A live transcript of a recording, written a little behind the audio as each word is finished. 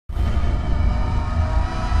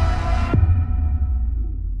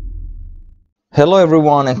Hello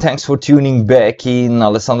everyone, and thanks for tuning back in.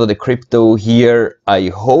 Alessandro the Crypto here. I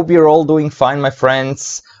hope you're all doing fine, my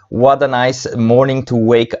friends. What a nice morning to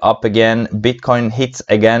wake up again. Bitcoin hits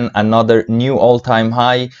again another new all-time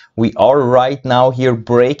high. We are right now here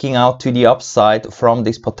breaking out to the upside from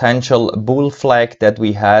this potential bull flag that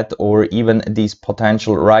we had, or even this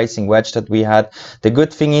potential rising wedge that we had. The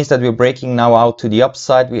good thing is that we're breaking now out to the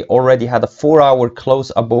upside. We already had a 4-hour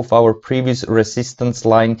close above our previous resistance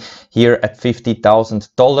line here at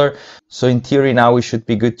 $50,000. So in theory now we should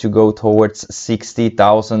be good to go towards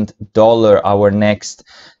 $60,000, our next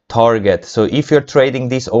target. So if you're trading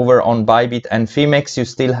this over on Bybit and Phemex, you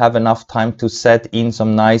still have enough time to set in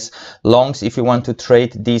some nice longs if you want to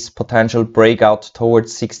trade this potential breakout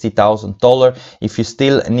towards $60,000. If you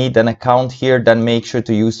still need an account here, then make sure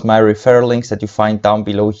to use my referral links that you find down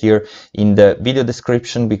below here in the video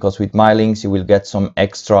description, because with my links you will get some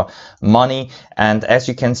extra money. And as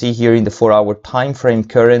you can see here in the 4-hour time frame,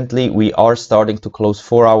 currently we are starting to close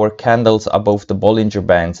 4-hour candles above the Bollinger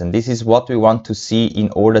Bands, and this is what we want to see in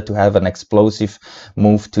order to have an explosive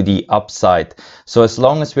move to the upside. So as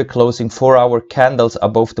long as we're closing 4-hour candles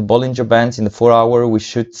above the Bollinger Bands in the 4-hour, we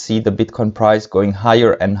should see the Bitcoin price going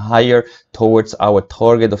higher and higher towards our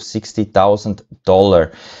target of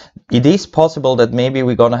 $60,000. It is possible that maybe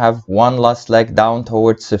we're gonna have one last leg down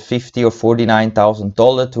towards $50,000 or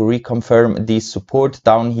 $49,000 to reconfirm this support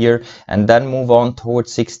down here and then move on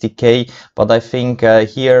towards 60K. But I think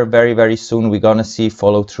here very soon we're gonna see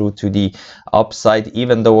follow through to the upside,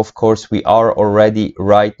 even though of course we are already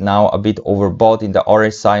right now a bit overbought in the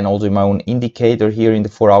RSI and also in my own indicator here in the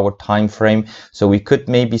 4-hour time frame. So we could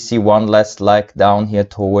maybe see one last leg down here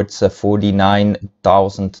towards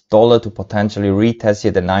 $49,000 to potentially retest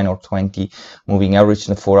here the 9 or 20 moving average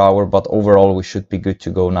in the 4-hour. But overall we should be good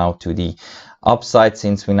to go now to the upside,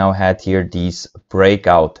 since we now had here this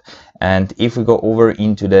breakout. And if we go over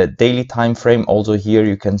into the daily time frame, also here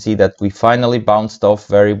you can see that we finally bounced off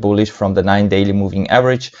very bullish from the 9 daily moving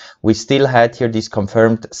average. We still had here this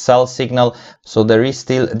confirmed sell signal, so there is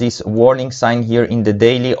still this warning sign here in the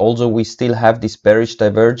daily. Also we still have this bearish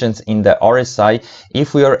divergence in the RSI.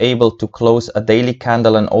 If we are able to close a daily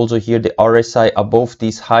candle and also here the RSI above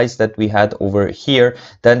these highs that we had over here,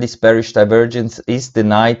 then this bearish divergence is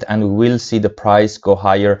denied and we will see the price go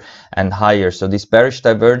higher and higher. So this bearish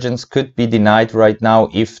divergence could be denied right now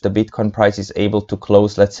if the Bitcoin price is able to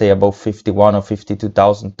close, let's say, above $51,000 or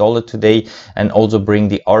 $52,000 today, and also bring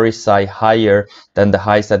the RSI higher than the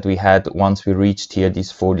highs that we had once we reached here this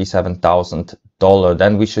 $47,000.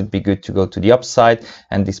 Then we should be good to go to the upside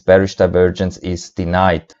and this bearish divergence is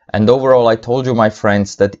denied. And overall, I told you, my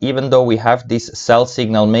friends, that even though we have this sell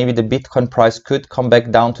signal, maybe the Bitcoin price could come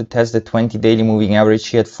back down to test the 20 daily moving average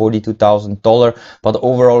here at $42,000. But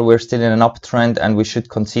overall, we're still in an uptrend and we should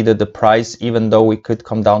consider the price, even though we could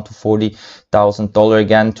come down to $40,000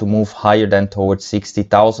 again, to move higher than towards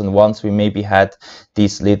 60,000 once we maybe had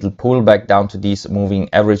this little pullback down to this moving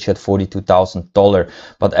average at $42,000.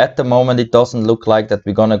 But at the moment, it doesn't look like that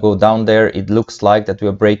we're gonna go down there. It looks like that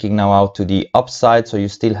we're breaking now out to the upside, so you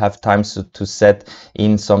still have time to set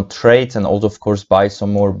in some trades and also of course buy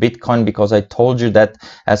some more Bitcoin, because I told you that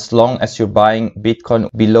as long as you're buying Bitcoin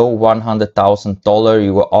below $100,000,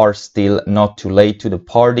 you are still not too late to the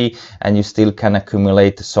party and you still can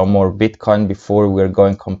accumulate some more Bitcoin before we're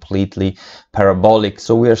going completely parabolic.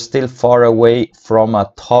 So we are still far away from a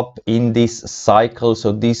top in this cycle.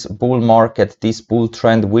 So this bull market, this bull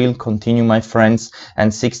trend will continue, my friends,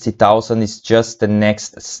 and 60,000 is just the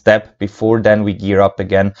next step. Before then we gear up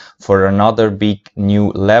again for another big new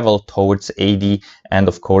level towards 80 and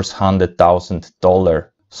of course $100,000.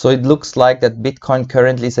 So it looks like that Bitcoin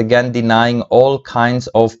currently is again denying all kinds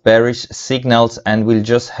of bearish signals and will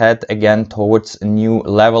just head again towards new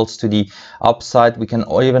levels to the upside. We can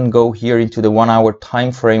even go here into the 1-hour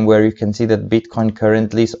time frame, where you can see that Bitcoin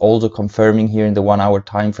currently is also confirming here in the 1-hour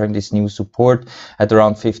time frame this new support at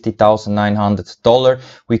around $50,900.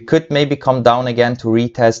 We could maybe come down again to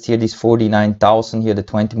retest here this 49,000 here, the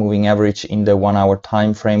 20 moving average in the 1-hour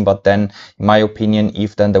time frame. But then in my opinion,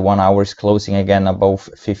 if then the 1 hour is closing again above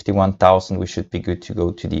 51,000, we should be good to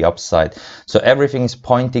go to the upside. So everything is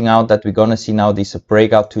pointing out that we're gonna see now this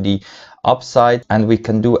breakout to the upside, and we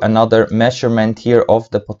can do another measurement here of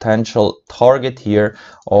the potential target here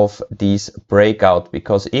of this breakout,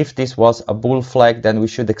 because if this was a bull flag, then we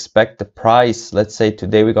should expect the price, let's say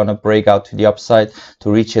today we're gonna break out to the upside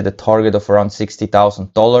to reach the target of around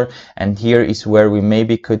 $60,000, and here is where we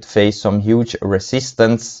maybe could face some huge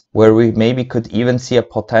resistance, where we maybe could even see a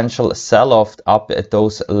potential sell-off up at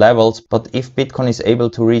those levels. But if Bitcoin is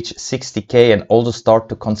able to reach 60K and also start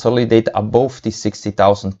to consolidate above this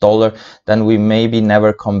 $60,000, then we maybe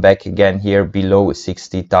never come back again here below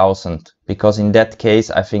 60,000. Because in that case,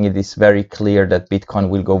 I think it is very clear that Bitcoin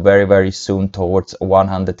will go very, very soon towards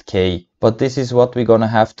 100K. But this is what we're gonna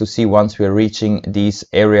have to see once we're reaching this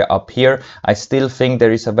area up here. I still think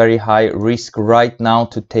there is a very high risk right now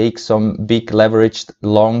to take some big leveraged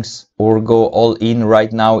longs or go all in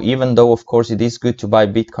right now, even though of course it is good to buy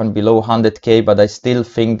Bitcoin below 100K, but I still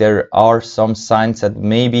think there are some signs that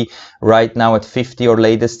maybe right now at 50 or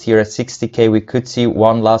latest here at 60K, we could see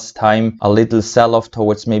one last time a little sell-off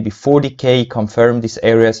towards maybe 40K, confirm this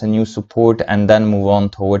area as a new support, and then move on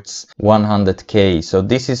towards 100K. So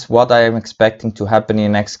this is what I am expecting to happen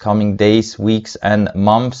in the next coming days, weeks and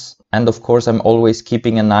months. And of course, I'm always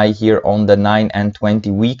keeping an eye here on the 9 and 20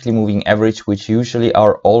 weekly moving average, which usually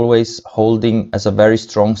are always holding as a very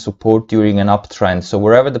strong support during an uptrend. So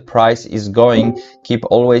wherever the price is going, keep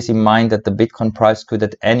always in mind that the Bitcoin price could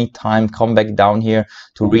at any time come back down here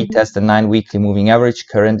to retest the 9 weekly moving average,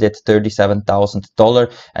 currently at $37,000,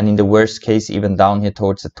 and in the worst case even down here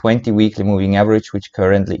towards the 20 weekly moving average, which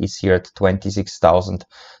currently is here at $26,000.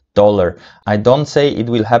 I don't say it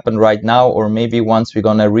will happen right now, or maybe once we're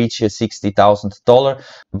gonna reach here $60,000,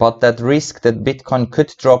 but that risk that Bitcoin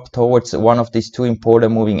could drop towards one of these two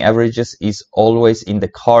important moving averages is always in the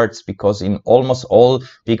cards, because in almost all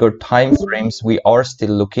bigger time frames we are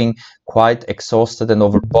still looking quite exhausted and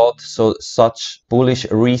overbought. So such bullish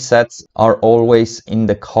resets are always in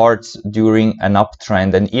the cards during an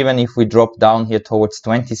uptrend, and even if we drop down here towards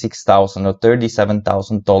 $26,000 or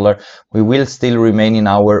 $37,000, we will still remain in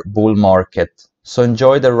our bull market. So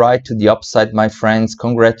enjoy the ride to the upside, my friends.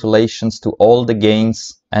 Congratulations to all the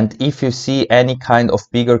gains. And if you see any kind of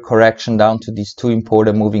bigger correction down to these two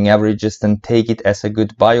important moving averages, then take it as a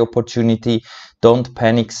good buy opportunity. Don't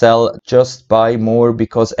panic sell, just buy more,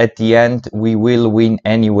 because at the end we will win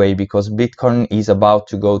anyway, because Bitcoin is about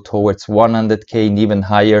to go towards 100K and even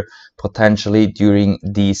higher potentially during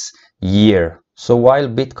this year. So while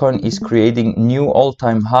Bitcoin is creating new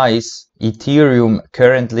all-time highs, Ethereum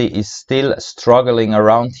currently is still struggling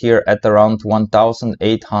around here at around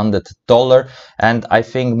 $1,800, and I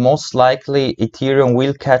think most likely Ethereum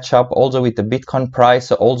will catch up also with the Bitcoin price.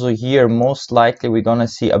 So also here most likely we're gonna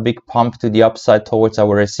see a big pump to the upside towards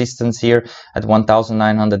our resistance here at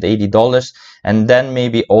 $1,980, and then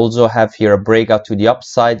maybe also have here a breakout to the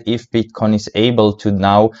upside if Bitcoin is able to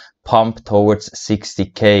now pump towards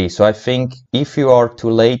 60K. So I think if you are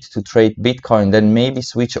too late to trade Bitcoin, then maybe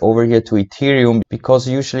switch over here to Ethereum, because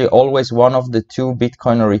usually always one of the two,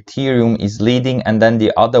 Bitcoin or Ethereum, is leading and then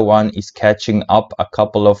the other one is catching up a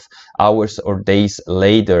couple of hours or days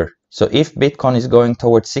later. So if Bitcoin is going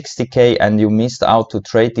towards 60K and you missed out to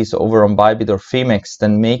trade this over on Bybit or Phemex,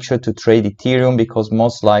 then make sure to trade Ethereum, because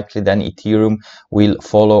most likely then Ethereum will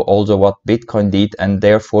follow also what Bitcoin did, and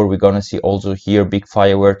therefore we're gonna see also here big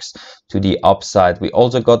fireworks to the upside. We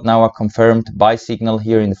also got now a confirmed buy signal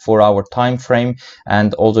here in the 4-hour time frame,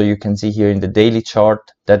 and also you can see here in the daily chart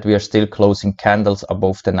that we are still closing candles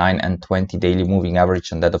above the 9 and 20 daily moving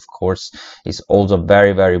average, and that of course is also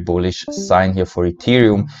very, very bullish sign here for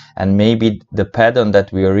Ethereum. And maybe the pattern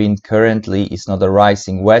that we are in currently is not a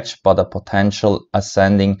rising wedge but a potential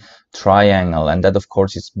ascending triangle, and that of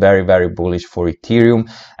course is very, very bullish for Ethereum.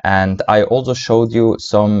 And I also showed you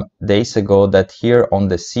some days ago that here on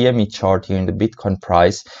the CME chart here in the Bitcoin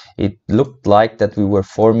price, it looked like that we were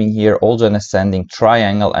forming here also an ascending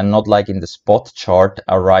triangle and not like in the spot chart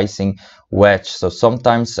a rising wedge. So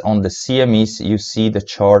sometimes on the CMEs you see the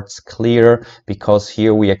charts clearer, because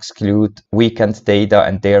here we exclude weekend data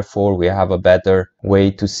and therefore we have a better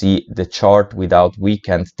way to see the chart without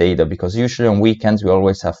weekend data, because usually on weekends we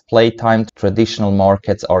always have playtime, traditional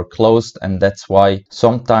markets are closed, and that's why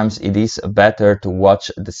sometimes it is better to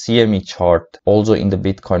watch the CME chart also in the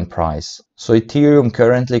Bitcoin price. So Ethereum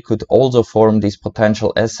currently could also form this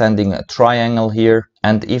potential ascending triangle here.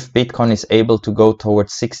 And if Bitcoin is able to go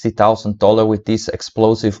towards $60,000 with this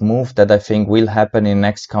explosive move that I think will happen in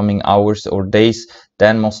next coming hours or days,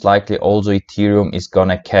 then most likely also Ethereum is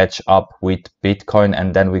gonna catch up with Bitcoin,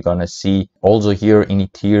 and then we're gonna see also here in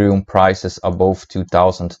Ethereum prices above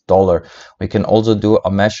 $2,000. We can also do a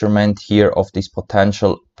measurement here of this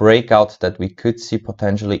potential breakout that we could see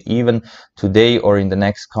potentially even today or in the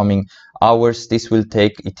next coming hours. This will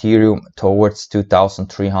take Ethereum towards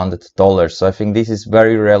 $2,300. So I think this is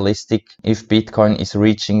very realistic. If Bitcoin is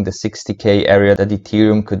reaching the 60K area, that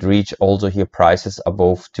Ethereum could reach also here prices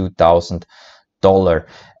above $2,000.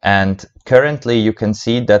 And currently you can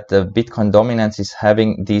see that the Bitcoin dominance is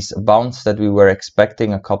having this bounce that we were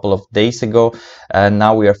expecting a couple of days ago, and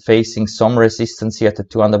now we are facing some resistance here at the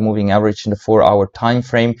 200 moving average in the 4-hour time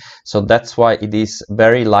frame. So that's why it is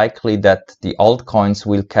very likely that the altcoins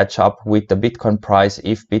will catch up with the Bitcoin price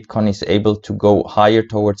if Bitcoin is able to go higher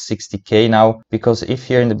towards 60k now, because if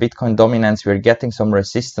here in the Bitcoin dominance we're getting some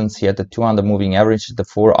resistance here at the 200 moving average at the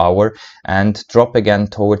 4-hour and drop again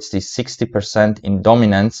towards the 60% in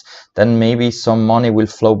dominance, then maybe some money will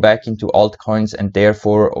flow back into altcoins, and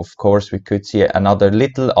therefore of course we could see another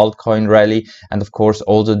little altcoin rally, and of course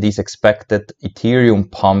also this expected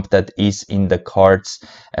Ethereum pump that is in the cards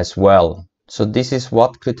as well. So this is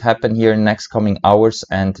what could happen here in next coming hours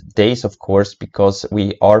and days, of course, because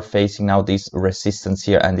we are facing now this resistance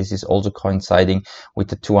here, and this is also coinciding with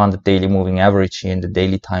the 200 daily moving average here in the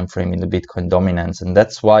daily time frame in the Bitcoin dominance. And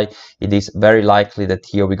that's why it is very likely that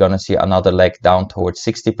here we're going to see another leg down towards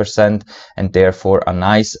 60%, and therefore a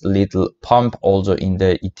nice little pump also in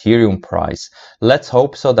the Ethereum price. Let's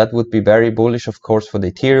hope so. That would be very bullish, of course, for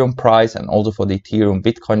the Ethereum price and also for the Ethereum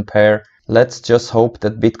Bitcoin pair. Let's just hope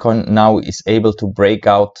that Bitcoin now is able to break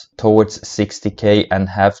out towards 60k and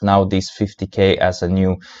have now this 50k as a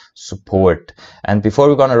new support. And before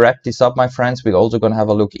we're going to wrap this up, my friends, we're also going to have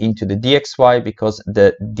a look into the DXY, because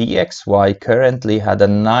the DXY currently had a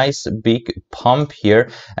nice big pump here.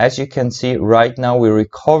 As you can see right now, we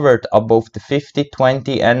recovered above the 50,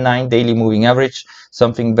 20 and 9 daily moving average.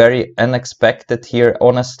 Something very unexpected here,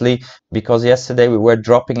 honestly, because yesterday we were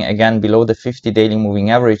dropping again below the 50 daily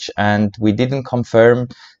moving average and we didn't confirm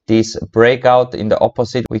this breakout. In the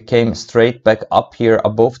opposite, we came straight back up here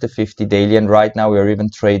above the 50 daily, and right now we are even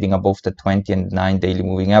trading above the 20 and 9 daily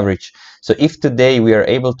moving average. So if today we are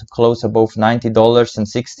able to close above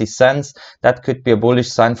 $90.60, that could be a bullish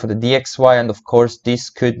sign for the DXY, and of course this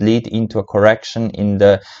could lead into a correction in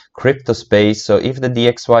the crypto space. So if the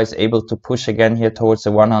DXY is able to push again here towards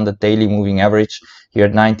the 100 daily moving average here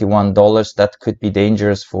at $91, that could be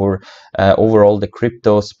dangerous for overall the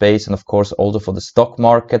crypto space, and of course also for the stock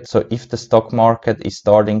market. So if the stock market is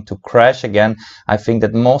starting to crash again, I think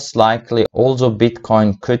that most likely also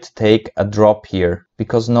Bitcoin could take a drop here,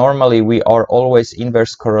 because normally we are always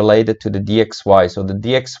inverse correlated to the DXY. So the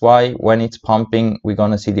DXY, when it's pumping, we're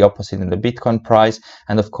going to see the opposite in the Bitcoin price,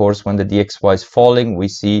 and of course when the DXY is falling, we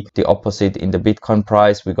see the opposite in the Bitcoin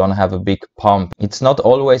price. We're going to have a big pump. It's not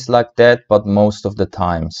always like that, but most of the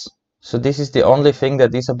times. So this is the only thing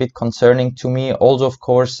that is a bit concerning to me. Also, of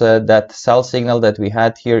course, that sell signal that we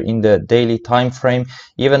had here in the daily time frame,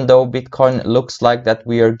 even though Bitcoin looks like that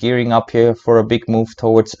we are gearing up here for a big move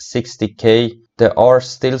towards 60k, there are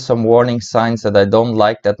still some warning signs that I don't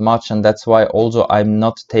like that much, and that's why also I'm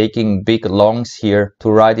not taking big longs here to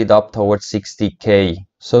ride it up towards 60k.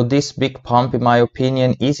 So this big pump, in my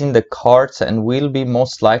opinion, is in the cards and will be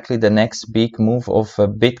most likely the next big move of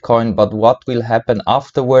Bitcoin. But what will happen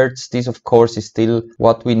afterwards, this of course is still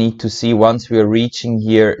what we need to see once we are reaching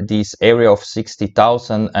here this area of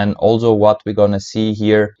 60,000, and also what we're gonna see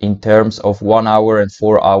here in terms of 1 hour and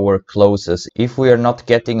 4 hour closes. If we are not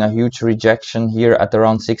getting a huge rejection here at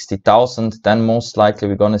around 60,000, then most likely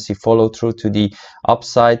we're gonna see follow through to the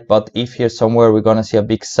upside. But if here somewhere we're gonna see a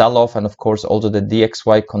big sell-off, and of course also the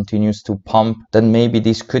DXY continues to pump, then maybe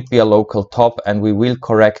this could be a local top and we will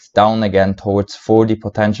correct down again towards 40,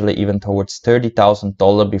 potentially even towards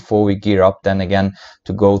 $30,000 before we gear up then again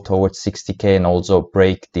to go towards 60k and also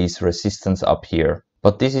break this resistance up here.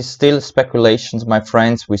 But this is still speculations, my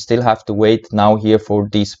friends. We still have to wait now here for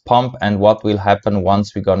this pump and what will happen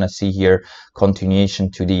once we're gonna see here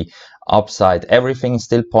continuation to the upside. Everything is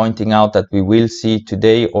still pointing out that we will see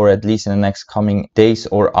today, or at least in the next coming days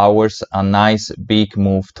or hours, a nice big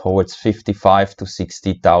move towards $55,000 to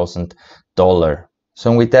 $60,000.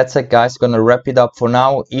 So with that said, guys, gonna wrap it up for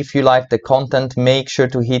now. If you like the content, make sure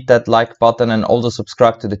to hit that like button and also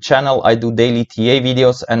subscribe to the channel. I do daily TA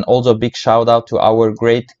videos, and also a big shout out to our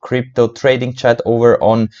great crypto trading chat over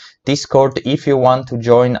on Discord. If you want to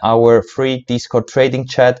join our free Discord trading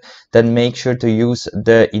chat, then make sure to use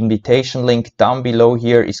the invitation link down below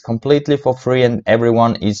here. It's completely for free and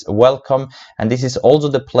everyone is welcome. And this is also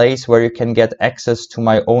the place where you can get access to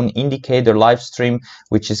my own indicator live stream,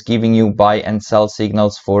 which is giving you buy and sell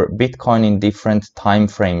signals for Bitcoin in different time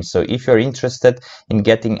frames. So if you're interested in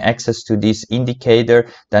getting access to this indicator,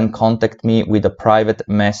 then contact me with a private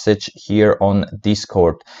message here on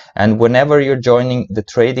Discord. And whenever you're joining the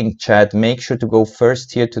trading chat, make sure to go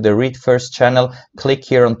first here to the read first channel. Click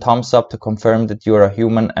here on thumbs up to confirm that you're a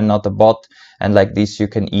human and not a bot, and like this you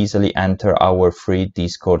can easily enter our free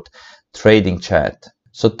Discord trading chat.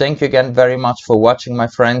 So thank you again very much for watching, my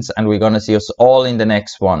friends, and we're gonna see us all in the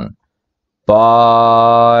next one.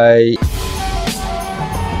 Bye.